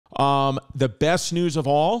The best news of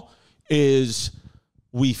all is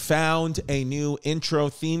we found a new intro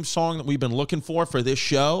theme song that we've been looking for this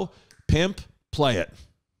show. Pimp, play it.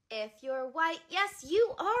 If you're white, yes,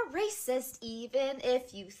 you are racist. Even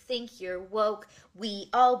if you think you're woke, we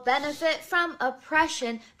all benefit from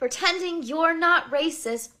oppression. Pretending you're not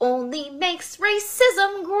racist only makes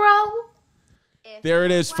racism grow. There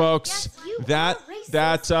it is, folks.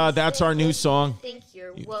 That's our new song. You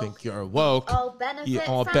think you're woke. You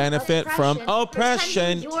all benefit from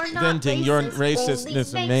oppression. Pretending you're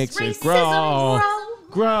racist makes it grow.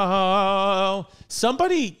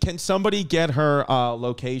 Can somebody get her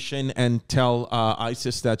location and tell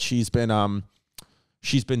ISIS that she's been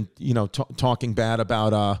talking bad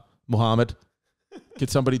about Muhammad? Could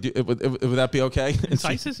somebody do it? Would that be okay? Is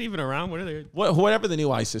ISIS even around? What are they? Whatever the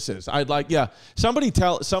new ISIS is, I'd like. Yeah, somebody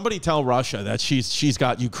tell Russia that she's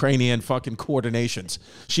got Ukrainian fucking coordinations.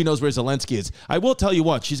 She knows where Zelensky is. I will tell you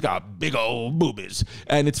what, she's got big old boobies,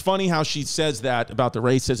 and it's funny how she says that about the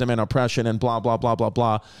racism and oppression and blah blah blah blah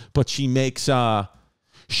blah. But she makes it a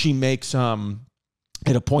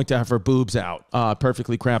point to have her boobs out,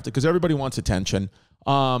 perfectly crafted, because everybody wants attention.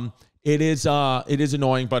 It is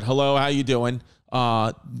annoying, but hello, how you doing?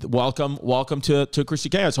 Welcome to Chrissy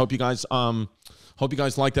Chaos. Hope you guys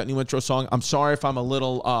like that new intro song. I'm sorry if I'm a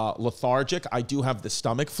little lethargic. I do have the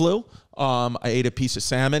stomach flu. I ate a piece of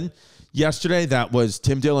salmon yesterday that was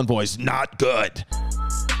Tim Dillon voice, not good.